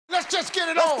just get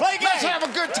it on. Play game. Let's have a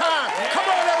good time. Yeah. Come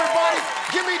on, everybody.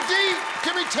 Give me D,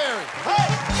 give me Terry.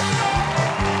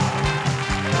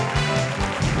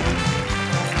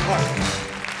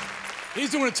 He's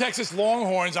doing the Texas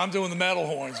Longhorns. I'm doing the metal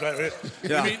horns. Right?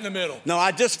 Yeah. Meet in the middle. No,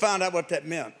 I just found out what that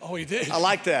meant. Oh, you did? I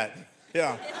like that.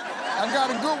 Yeah. I got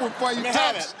a good one for you.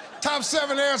 Top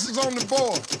 7 answers on the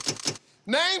board.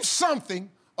 Name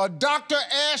something a doctor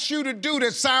asks you to do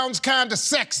that sounds kind of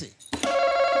sexy.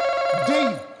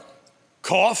 D.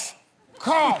 Cough.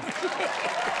 Cough.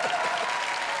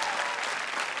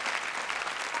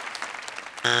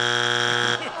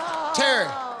 Terry.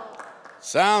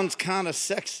 Sounds kind of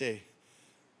sexy.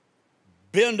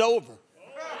 Bend over.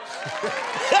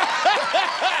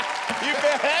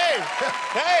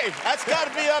 Hey, that's got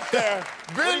to be up there.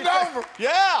 Bend over.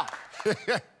 Yeah.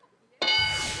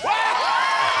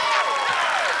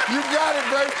 You got it,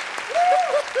 baby.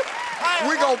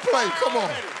 We gonna play. Come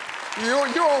on.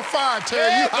 You're on fire, Terry.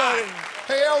 Yeah, you hot.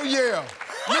 Hell yeah.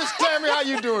 Miss Tammy, how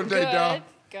you doing today, dog?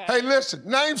 Good. Hey, listen.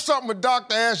 Name something a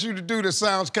doctor asks you to do that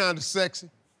sounds kind of sexy.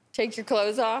 Take your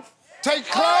clothes off. Take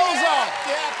clothes off.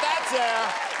 Yeah, that's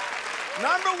there.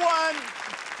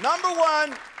 Number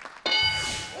one.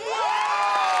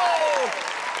 Whoa!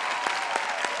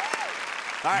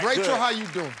 All right, Rachel, good. how you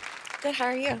doing? Good, how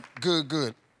are you? Good,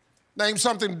 good. Name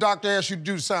something the doctor asks you to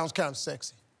do that sounds kind of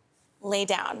sexy. Lay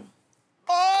down.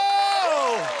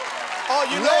 Oh,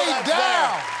 you know Lay that's down.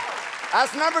 there.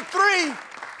 That's number 3.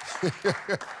 3.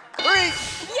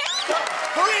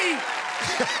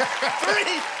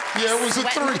 Yeah, it was a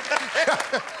 3.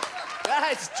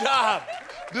 Nice job.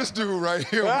 This dude right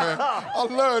here, man. I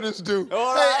love this dude.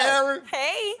 All Hey, right. Aaron.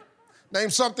 Hey. Name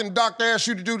something the doctor asks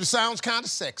you to do that sounds kind of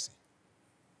sexy.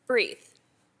 Breathe.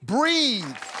 Breathe.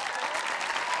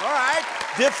 All right,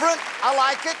 different. I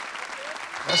like it.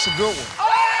 That's a good one.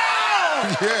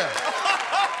 Oh! Yeah.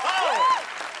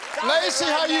 Lacey,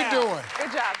 how you doing?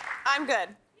 Good job. I'm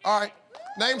good. All right.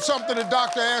 Name something the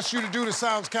doctor asks you to do that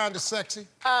sounds kind of sexy.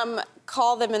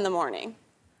 Call them in the morning.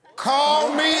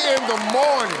 Call me in the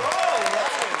morning.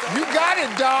 You got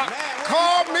it, Doc. Man,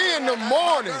 Call me in the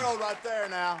morning. Girl right there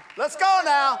now. Let's go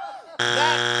now.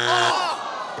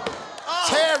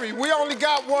 Terry, we only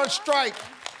got 1 strike,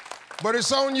 but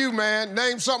it's on you, man.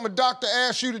 Name something a doctor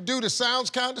asks you to do that sounds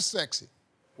kind of sexy.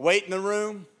 Wait in the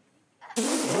room.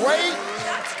 Wait.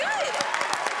 That's good.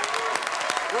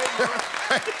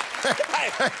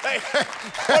 Hey,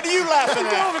 what are you laughing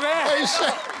at? Hey,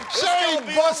 Shane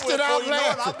busted out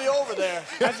laughing. I'll be over there.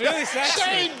 That's really sexy.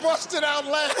 Shane busted out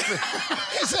laughing.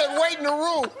 He said, wait in the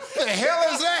room. The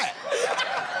hell is that?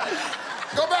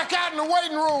 Go back out in the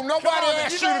waiting room. Nobody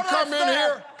asked you to come in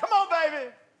here. Come on,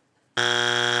 baby.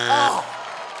 Oh,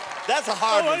 that's a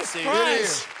hard one, see. It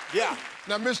is. Yeah.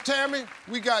 Now, Miss Tammy,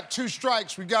 we got 2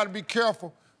 strikes. We got to be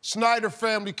careful. Snider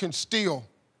family can steal.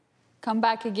 Come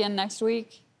back again next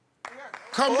week.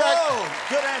 Come back.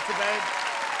 Good answer, babe.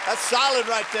 That's solid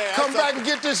right there. Come back and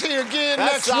get this here again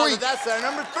next solid. week. That's there.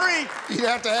 Number 3. You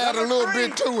have to add a little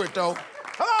bit to it, though.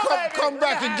 Come on, baby. Come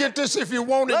back and get this if you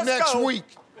want it next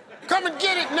week. Come and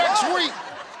get it next week.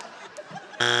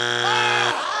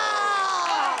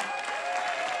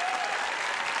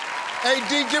 Hey,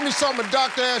 D, give me something a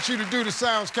doctor asks you to do that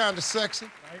sounds kind of sexy.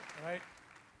 Right.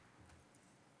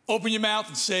 Open your mouth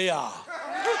and say ah.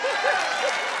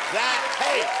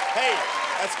 Hey,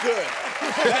 that's good.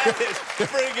 That is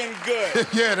friggin' good.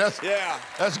 Yeah, that's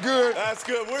good. That's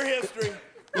good. We're history.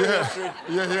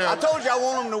 Yeah. I told you I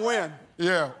want them to win.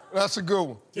 Yeah, that's a good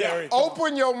one. Yeah.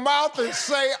 Open your mouth and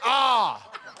say ah.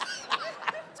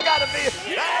 It's gotta be.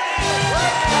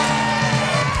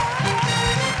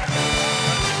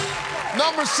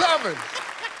 Number 7.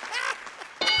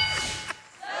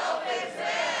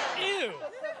 Ew.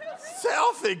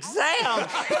 Self-exam?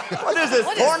 What is this,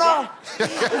 porno?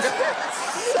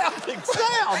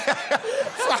 Self-exam.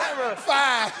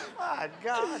 5. My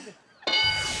God.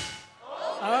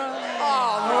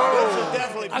 Oh, no, this is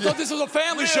definitely... I thought this was a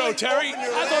family show, Terry.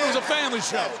 I thought it was a family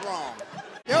show. That's wrong.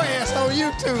 Your ass on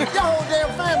YouTube. Your whole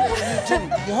damn family on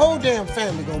YouTube. Your whole damn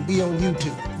family gonna be on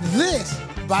YouTube. This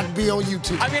about to be on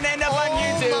YouTube. I'm gonna end up on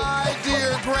YouTube. Oh, my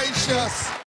dear gracious.